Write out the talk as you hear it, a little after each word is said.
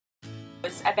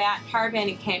about caravan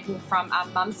and camping from our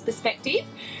mum's perspective.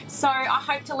 So I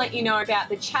hope to let you know about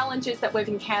the challenges that we've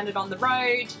encountered on the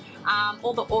road,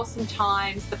 all the awesome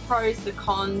times, the pros, the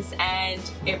cons, and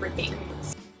everything.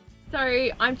 So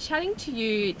I'm chatting to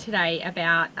you today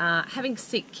about having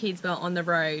sick kids while on the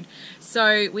road.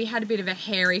 So we had a bit of a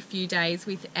hairy few days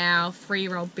with our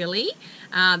 3-year-old Billy.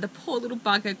 The poor little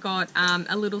bugger got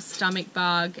a little stomach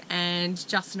bug, and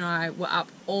Justin and I were up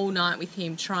all night with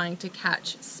him trying to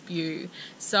catch spew.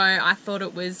 So I thought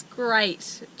it was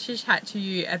great to chat to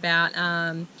you about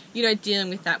you know, dealing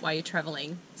with that while you're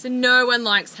traveling. So no one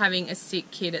likes having a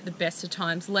sick kid at the best of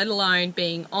times, let alone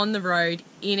being on the road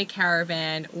in a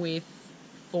caravan with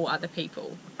 4 other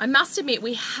people. I must admit,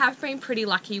 we have been pretty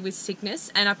lucky with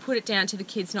sickness, and I put it down to the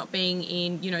kids not being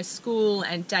in, you know, school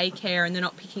and daycare, and they're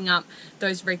not picking up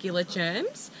those regular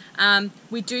germs.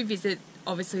 We do visit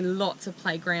obviously lots of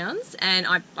playgrounds, and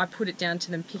I put it down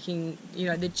to them picking, you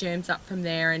know, the germs up from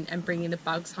there and bringing the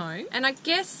bugs home. And I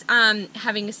guess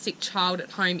having a sick child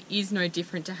at home is no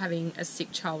different to having a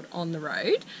sick child on the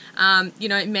road. You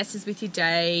know, it messes with your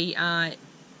day.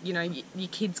 You know, your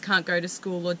kids can't go to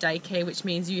school or daycare, which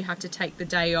means you have to take the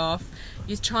day off.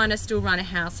 You're trying to still run a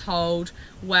household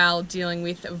while dealing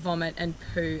with vomit and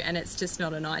poo, and it's just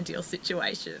not an ideal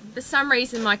situation. For some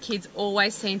reason, my kids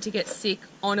always seem to get sick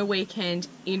on a weekend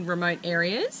in remote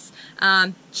areas.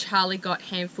 Charlie got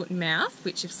hand, foot and mouth,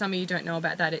 which, if some of you don't know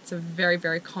about that, it's a very,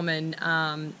 very common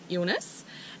illness.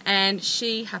 And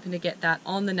she happened to get that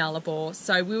on the Nullarbor.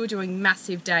 So we were doing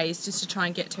massive days just to try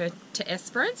and get her to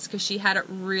Esperance, because she had it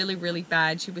really, really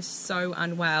bad. She was so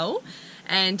unwell.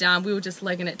 And we were just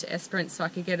legging it to Esperance so I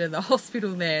could get her to the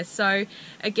hospital there. So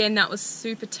again, that was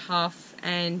super tough,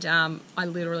 and I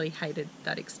literally hated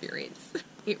that experience.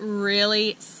 It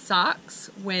really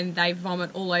sucks when they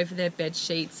vomit all over their bed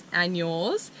sheets and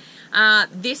yours.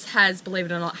 This has, believe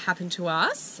it or not, happened to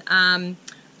us.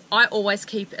 I always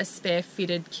keep a spare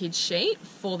fitted kids sheet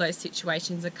for those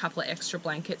situations, a couple of extra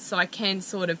blankets, so I can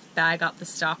sort of bag up the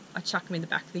stuff. I chuck them in the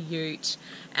back of the ute,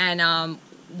 and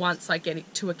once I get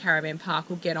it to a caravan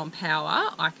park or get on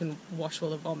power, I can wash all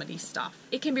the vomity stuff.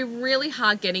 It can be really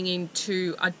hard getting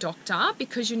into a doctor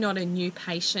because you're not a new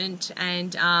patient,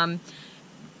 and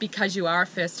because you are a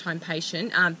first-time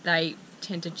patient, they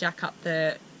tend to jack up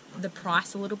the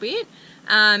price a little bit.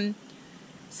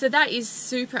 So that is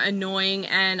super annoying,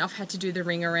 and I've had to do the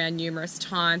ring around numerous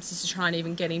times just to try and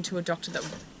even get into a doctor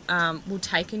that will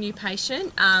take a new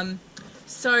patient.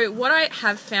 So what I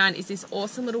have found is this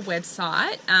awesome little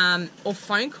website, or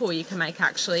phone call you can make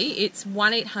actually. It's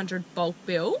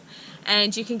 1-800-BULK-BILL,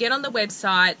 and you can get on the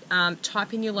website,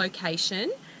 type in your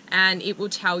location, and it will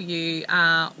tell you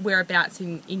whereabouts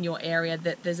in your area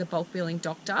that there's a bulk billing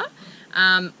doctor.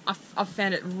 I've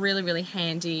found it really, really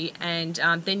handy, and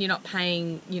then you're not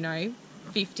paying, you know,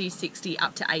 $50, $60,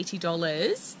 up to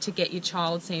 $80 to get your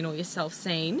child seen or yourself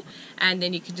seen, and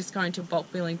then you can just go into a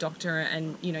bulk billing doctor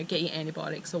and, you know, get your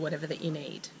antibiotics or whatever that you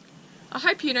need. I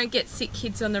hope you don't get sick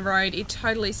kids on the road. It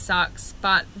totally sucks,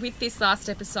 but with this last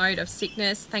episode of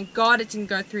sickness, thank God it didn't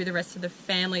go through the rest of the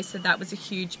family, so that was a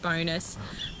huge bonus.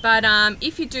 But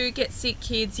if you do get sick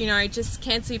kids, you know, just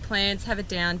cancel your plans, have a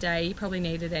down day. You probably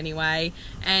need it anyway,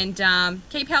 and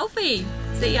keep healthy.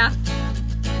 See ya.